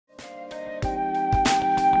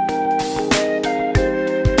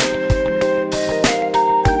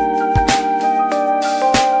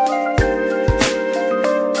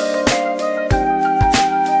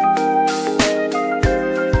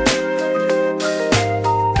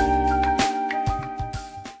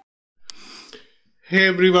Hey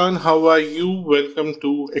everyone, how are you? Welcome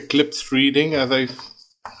to Eclipse reading as I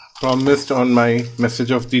promised on my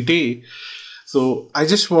message of the day. So I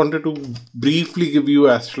just wanted to briefly give you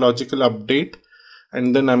astrological update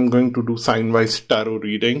and then I'm going to do sign-wise tarot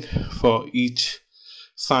reading for each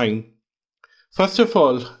sign. First of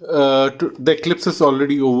all, the eclipse is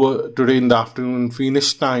already over today in the afternoon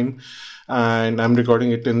Finnish time and I'm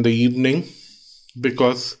recording it in the evening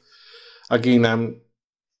because again I'm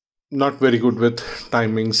not very good with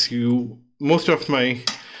timings. Most of my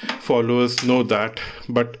followers know that,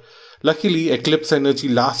 but luckily eclipse energy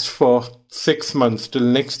lasts for 6 months till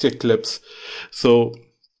next eclipse, so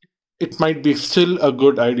it might be still a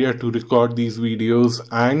good idea to record these videos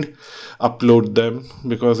and upload them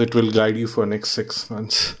because it will guide you for next 6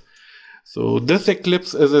 months. So this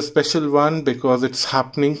eclipse is a special one because it's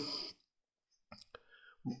happening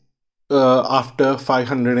after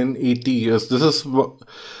 580 years. This is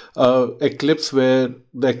eclipse where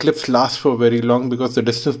the eclipse lasts for very long because the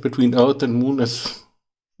distance between Earth and Moon is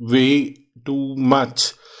way too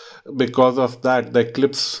much. Because of that, the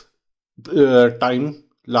eclipse time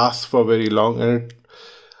lasts for very long,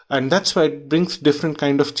 and that's why it brings different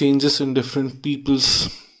kind of changes in different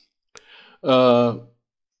people's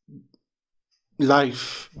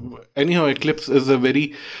life. Anyhow, eclipse is a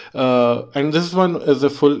very and this one is a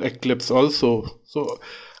full eclipse also. So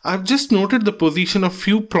I've just noted the position of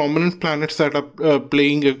few prominent planets that are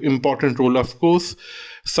playing an important role. Of course,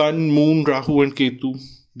 Sun, Moon, Rahu and Ketu,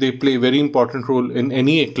 they play a very important role in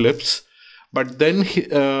any eclipse. But then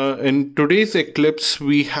in today's eclipse,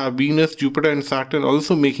 we have Venus, Jupiter and Saturn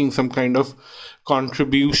also making some kind of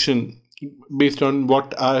contribution based on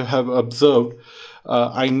what I have observed.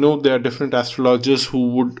 I know there are different astrologers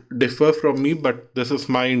who would differ from me, but this is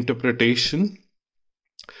my interpretation.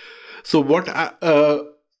 So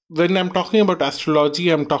when I'm talking about astrology,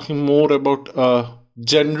 I'm talking more about a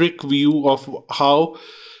generic view of how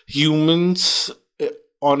humans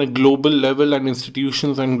on a global level and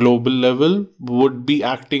institutions on global level would be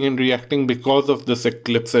acting and reacting because of this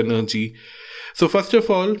eclipse energy. So first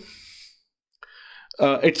of all,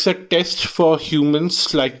 it's a test for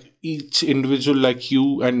humans, like each individual like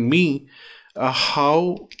you and me.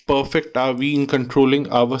 How perfect are we in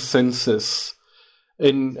controlling our senses?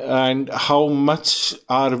 And how much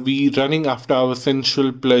are we running after our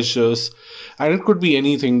sensual pleasures? And it could be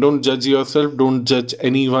anything. Don't judge yourself, don't judge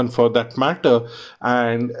anyone for that matter.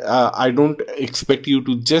 And I don't expect you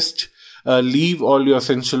to just leave all your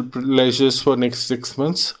sensual pleasures for next 6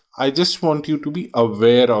 months. I just want you to be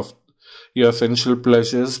aware of your sensual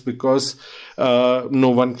pleasures because no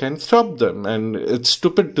one can stop them, and it's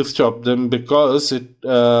stupid to stop them because it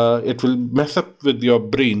will mess up with your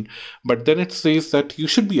brain. But then it says that you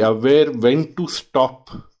should be aware when to stop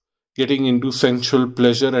getting into sensual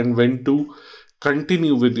pleasure and when to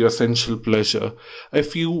continue with your sensual pleasure.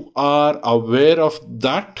 If you are aware of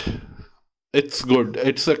that, it's good.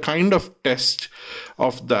 It's a kind of test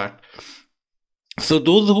of that. So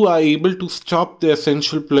those who are able to stop their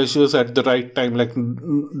sensual pleasures at the right time, like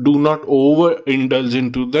do not overindulge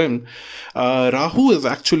into them, Rahu is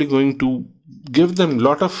actually going to give them a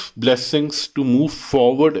lot of blessings to move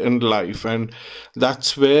forward in life, and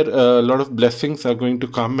that's where a lot of blessings are going to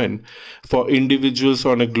come in for individuals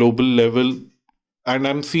on a global level. And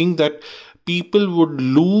I'm seeing that people would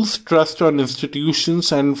lose trust on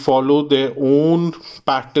institutions and follow their own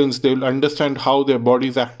patterns. They will understand how their body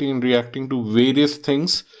is acting and reacting to various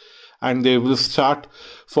things, and they will start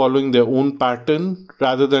following their own pattern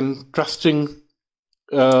rather than trusting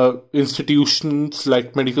institutions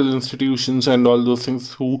like medical institutions and all those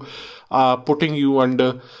things who are putting you under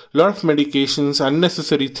a lot of medications,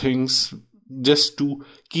 unnecessary things, just to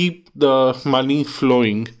keep the money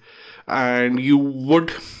flowing. And you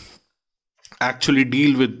would actually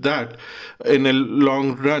deal with that in a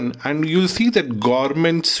long run, and you'll see that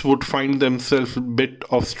governments would find themselves a bit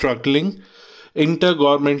of struggling.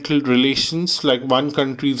 Intergovernmental relations, like one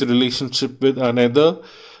country's relationship with another,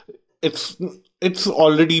 it's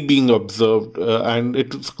already being observed, and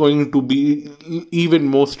it's going to be even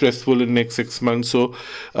more stressful in next 6 months. So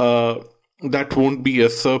that won't be a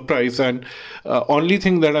surprise. And only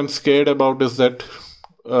thing that I'm scared about is that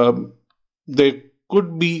there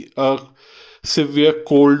could be a severe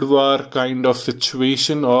Cold War kind of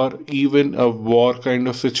situation or even a war kind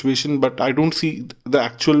of situation, but I don't see the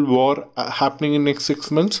actual war happening in next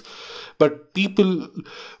 6 months. But people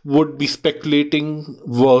would be speculating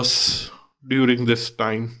worse during this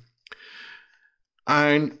time.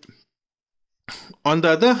 And on the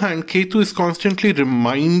other hand, Ketu is constantly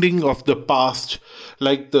reminding of the past,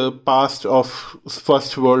 like the past of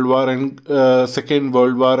First World War and Second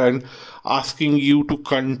World War and asking you to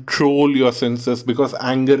control your senses, because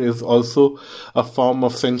anger is also a form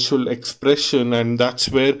of sensual expression, and that's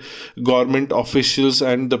where government officials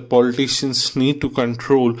and the politicians need to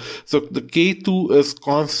control. So the Ketu is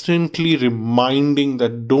constantly reminding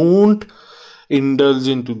that don't indulge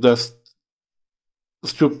into the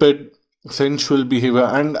stupid sensual behavior.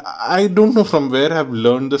 And I don't know from where I've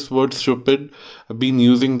learned this word stupid. I've been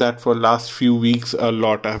using that for last few weeks a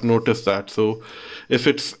lot. I've noticed that. So if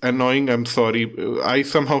it's annoying, I'm sorry. I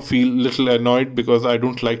somehow feel little annoyed because I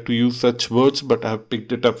don't like to use such words, but I've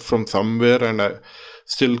picked it up from somewhere and I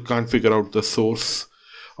still can't figure out the source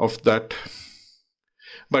of that.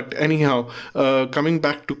 But anyhow, coming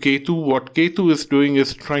back to Ketu, what Ketu is doing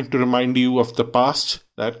is trying to remind you of the past,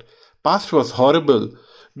 that past was horrible.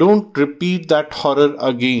 Don't repeat that horror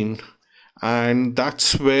again. And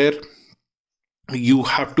that's where you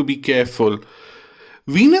have to be careful.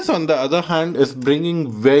 Venus, on the other hand, is bringing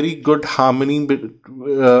very good harmony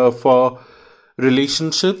for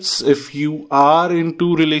relationships. If you are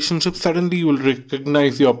into relationships, suddenly you will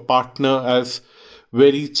recognize your partner as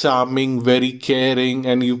very charming, very caring,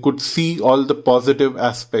 and you could see all the positive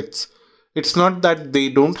aspects. It's not that they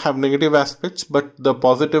don't have negative aspects, but the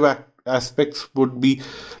positive aspects would be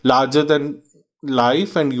larger than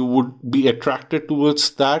life, and you would be attracted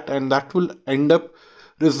towards that, and that will end up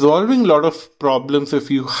resolving a lot of problems. If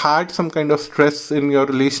you had some kind of stress in your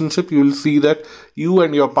relationship, you will see that you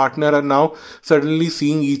and your partner are now suddenly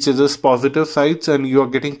seeing each other's positive sides, and you are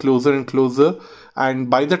getting closer and closer. And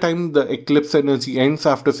by the time the eclipse energy ends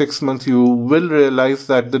after 6 months, you will realize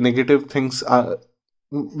that the negative things are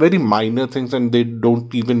very minor things and they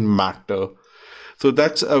don't even matter. So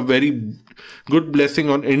that's a very good blessing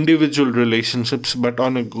on individual relationships, but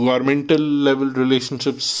on a governmental level,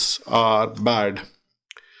 relationships are bad.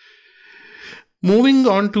 Moving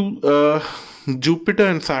on to Jupiter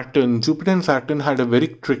and Saturn. Jupiter and Saturn had a very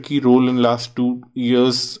tricky role in last 2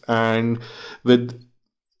 years, and with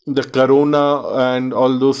the corona and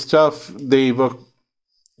all those stuff, they were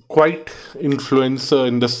quite influencer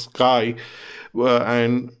in the sky.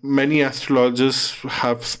 And many astrologers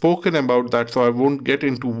have spoken about that, so I won't get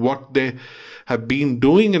into what they have been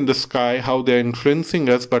doing in the sky, how they're influencing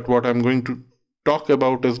us, but what I'm going to talk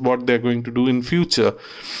about is what they're going to do in future.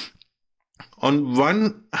 On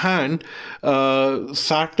one hand,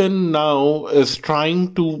 Saturn now is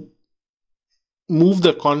trying to move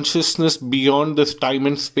the consciousness beyond this time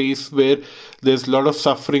and space where there's a lot of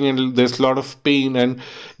suffering and there's a lot of pain, and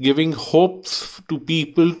giving hopes to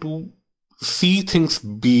people to see things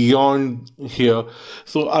beyond here.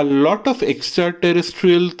 So a lot of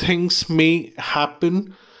extraterrestrial things may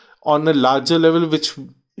happen on a larger level, which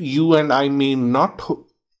you and I may not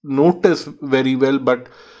notice very well, but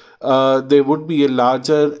there would be a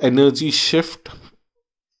larger energy shift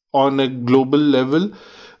on a global level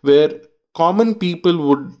where common people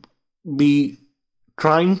would be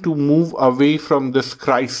trying to move away from this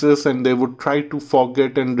crisis, and they would try to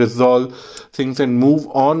forget and resolve things and move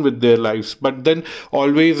on with their lives. But then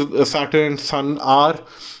always Saturn and Sun are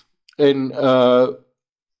in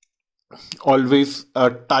always a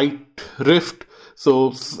tight rift.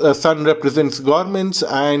 So Sun represents governments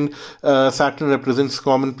and Saturn represents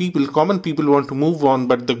common people. Common people want to move on,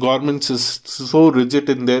 but the governments is so rigid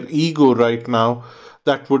in their ego right now.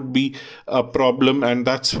 That would be a problem, and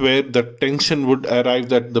that's where the tension would arrive,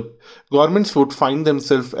 that the governments would find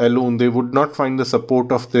themselves alone. They would not find the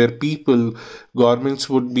support of their people. Governments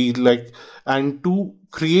would be like, and to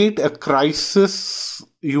create a crisis,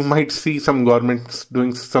 you might see some governments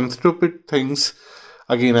doing some stupid things.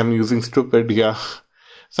 Again, I'm using stupid, yeah.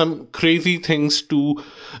 Some crazy things to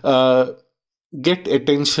get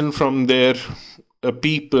attention from their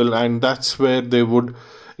people, and that's where they would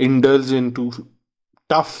indulge into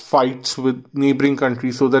tough fights with neighboring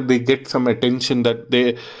countries so that they get some attention, that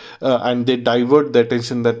they and they divert the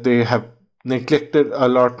attention, that they have neglected a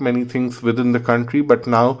lot many things within the country, but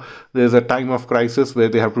now there's a time of crisis where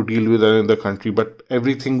they have to deal with another country, but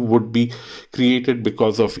everything would be created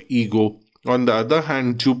because of ego. On the other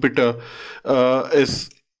hand, Jupiter is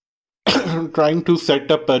trying to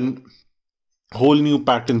set up an whole new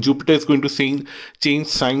pattern. Jupiter is going to change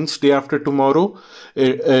signs day after tomorrow.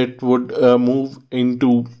 It would move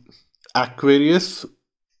into Aquarius.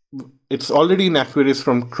 It's already in Aquarius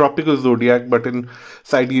from tropical zodiac, but in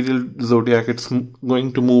sidereal zodiac, it's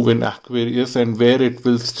going to move in Aquarius, and where it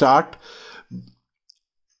will start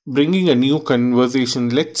bringing a new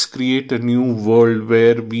conversation. Let's create a new world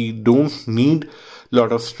where we don't need a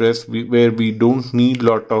lot of stress, where we don't need a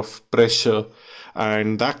lot of pressure,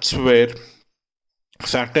 and that's where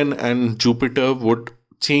Saturn and Jupiter would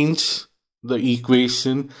change the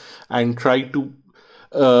equation and try to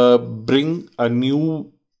bring a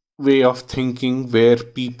new way of thinking where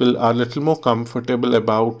people are a little more comfortable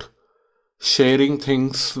about sharing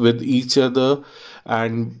things with each other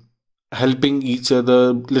and helping each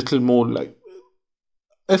other little more. Like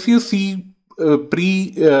if you see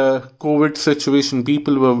pre COVID situation,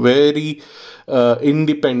 people were very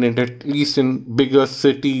independent. At least in bigger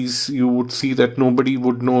cities, you would see that nobody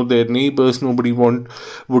would know their neighbors. Nobody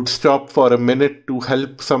would stop for a minute to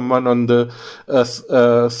help someone on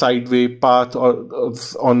the sideway path or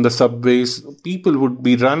on the subways. People would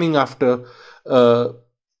be running after uh,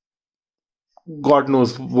 God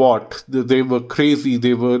knows what. They were crazy.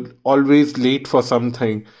 They were always late for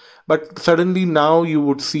something. But suddenly now you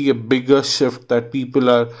would see a bigger shift that people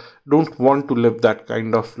are don't want to live that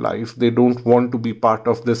kind of life. They don't want to be part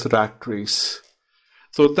of this rat race.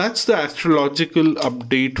 So that's the astrological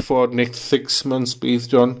update for next 6 months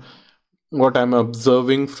based on what I'm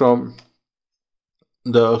observing from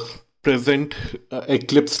the present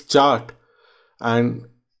eclipse chart. And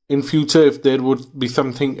in future, if there would be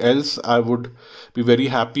something else, I would be very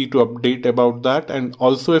happy to update about that. And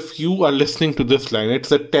also, if you are listening to this line,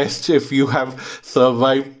 it's a test if you have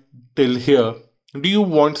survived till here. Do you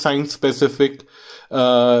want science specific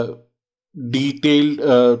uh,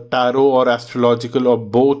 detailed tarot or astrological or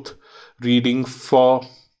both reading for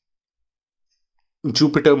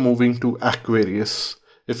Jupiter moving to Aquarius?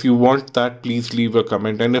 If you want that, please leave a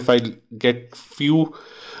comment. And if I get few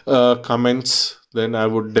comments, then I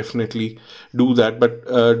would definitely do that. But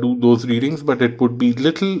do those readings. But it would be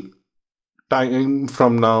little time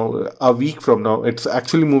from now, a week from now. It's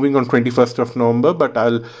actually moving on 21st of November, but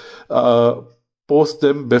I'll post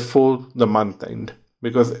them before the month end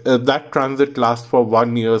because that transit lasts for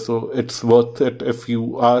 1 year, so it's worth it. If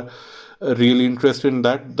you are really interested in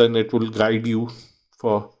that, then it will guide you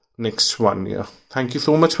for next 1 year. Thank you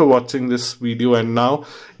so much for watching this video, and now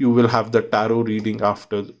you will have the tarot reading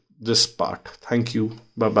after this part. Thank you.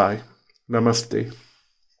 Bye bye. Namaste.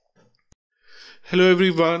 Hello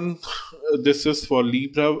everyone. This is for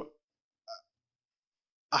Libra.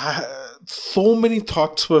 So many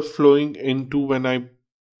thoughts were flowing into when I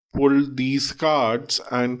pulled these cards,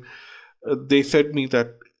 and they said me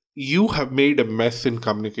that you have made a mess in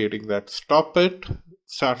communicating that. Stop it.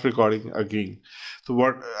 Start recording again. So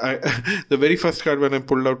what the very first card when I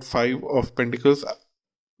pulled out Five of Pentacles,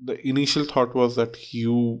 the initial thought was that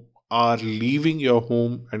you are leaving your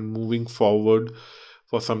home and moving forward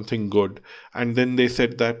for something good. And then they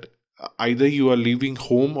said that either you are leaving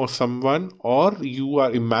home or someone, or you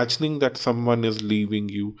are imagining that someone is leaving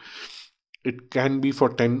you. It can be for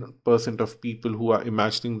 10% of people who are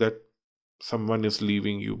imagining that someone is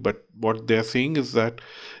leaving you, but what they're saying is that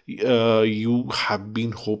you have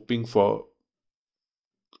been hoping for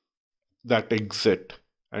that exit,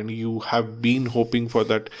 and you have been hoping for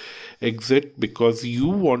that exit because you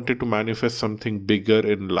wanted to manifest something bigger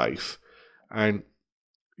in life, and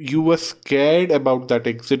you were scared about that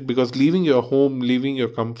exit because leaving your home, leaving your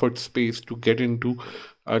comfort space to get into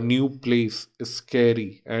a new place is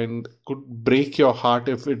scary and could break your heart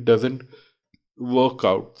if it doesn't work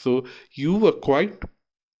out. So you were quite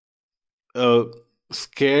uh,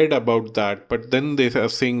 scared about that. But then they are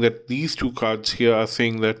saying that these two cards here are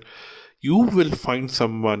saying that you will find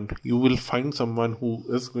someone who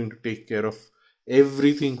is going to take care of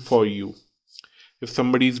everything for you. If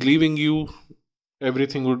somebody is leaving you,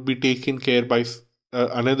 everything would be taken care by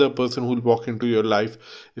another person who will walk into your life.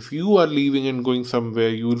 If you are leaving and going somewhere,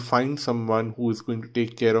 you will find someone who is going to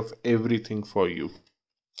take care of everything for you.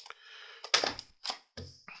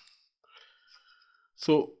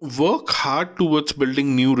 So work hard towards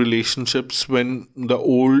building new relationships when the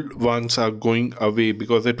old ones are going away,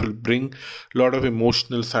 because it will bring a lot of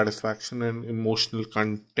emotional satisfaction and emotional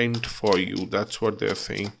content for you. That's what they're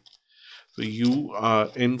saying. So you are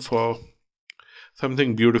in for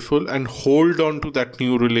something beautiful, and hold on to that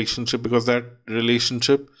new relationship, because that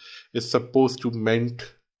relationship is supposed to meant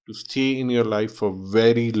to stay in your life for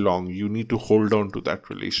very long. You need to hold on to that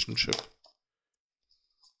relationship.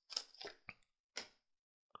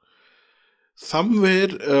 Somewhere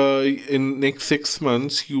in next 6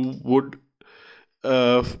 months you would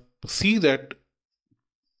uh, see that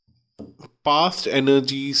past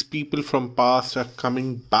energies, people from past are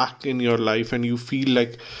coming back in your life, and you feel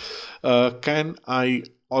like can I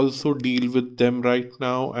also deal with them right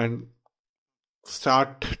now and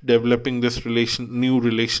start developing this new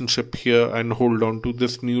relationship here and hold on to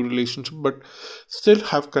this new relationship, but still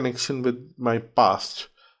have connection with my past,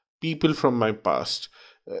 people from my past.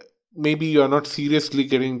 Maybe you are not seriously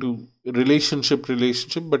getting to relationship,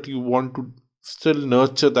 but you want to still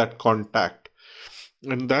nurture that contact.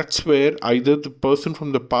 And that's where either the person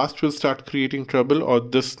from the past will start creating trouble, or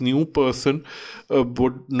this new person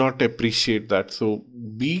would not appreciate that. So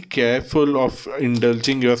be careful of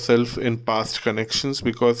indulging yourself in past connections,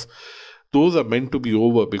 because those are meant to be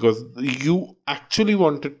over, because you actually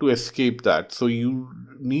wanted to escape that. So you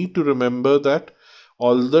need to remember that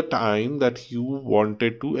all the time, that you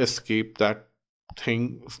wanted to escape that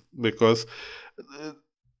thing, because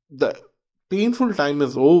the painful time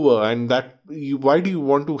is over, and that you, why do you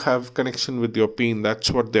want to have connection with your pain?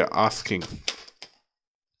 That's what they're asking.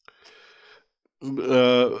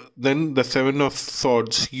 Then the Seven of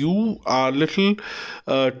Swords, you are little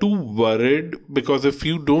too worried, because if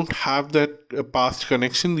you don't have that past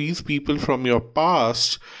connection, these people from your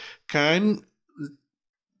past can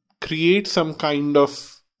create some kind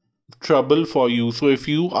of trouble for you. So if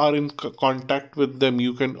you are in contact with them,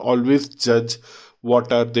 you can always judge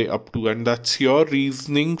what are they up to, and that's your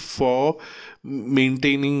reasoning for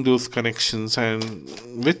maintaining those connections, and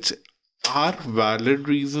which are valid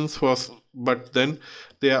reasons for, but then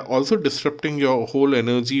they are also disrupting your whole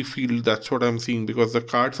energy field. That's what I'm seeing, because the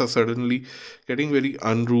cards are suddenly getting very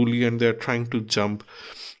unruly and they're trying to jump.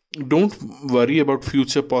 Don't worry about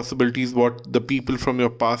future possibilities, what the people from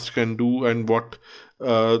your past can do and what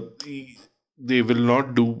uh, they will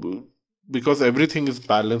not do, because everything is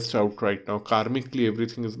balanced out right now. Karmically,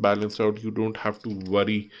 everything is balanced out. You don't have to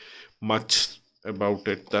worry much about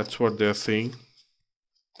it. That's what they're saying.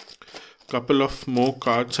 Couple of more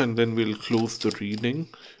cards and then we'll close the reading.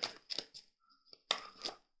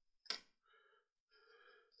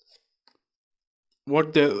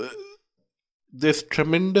 What there's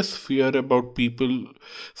tremendous fear about people,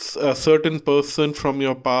 a certain person from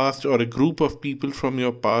your past or a group of people from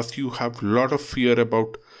your past. You have a lot of fear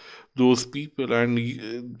about those people,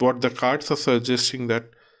 and what the cards are suggesting, that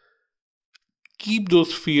keep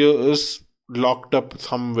those fears locked up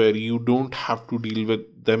somewhere. You don't have to deal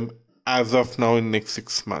with them as of now in next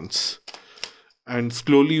 6 months, and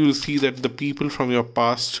slowly you'll see that the people from your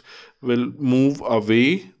past will move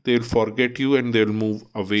away. They'll forget you and they'll move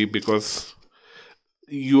away, because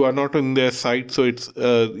you are not on their side. So it's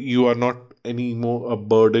you are not anymore a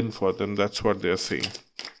burden for them. That's what they're saying.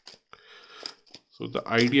 So the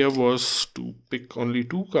idea was to pick only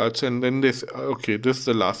 2 cards, and then they say, okay, this is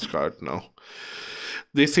the last card now.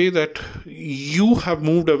 They say that you have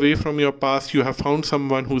moved away from your past, you have found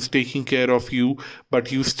someone who's taking care of you,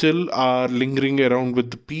 but you still are lingering around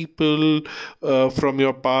with the people from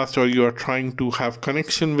your past, or you are trying to have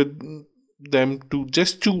connection with them to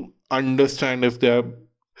just to understand if they are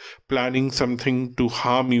planning something to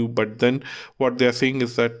harm you. But then what they're saying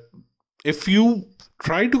is that if you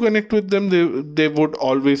try to connect with them, they would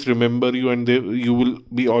always remember you, and you will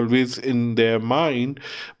be always in their mind.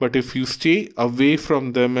 But if you stay away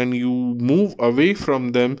from them and you move away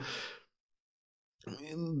from them,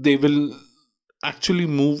 they will actually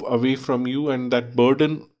move away from you, and that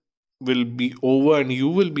burden will be over, and you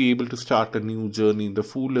will be able to start a new journey. The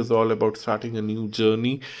Fool is all about starting a new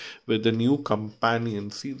journey with a new companion.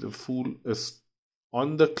 See, the Fool is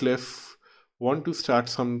on the cliff, want to start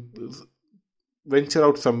some, venture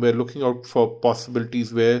out somewhere, looking out for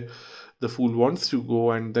possibilities where the Fool wants to go,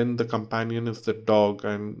 and then the companion is the dog,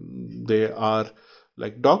 and they are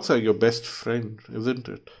like, dogs are your best friend, isn't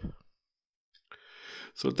it?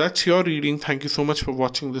 So that's your reading. Thank you so much for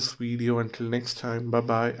watching this video. Until next time, bye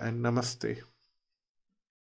bye and namaste.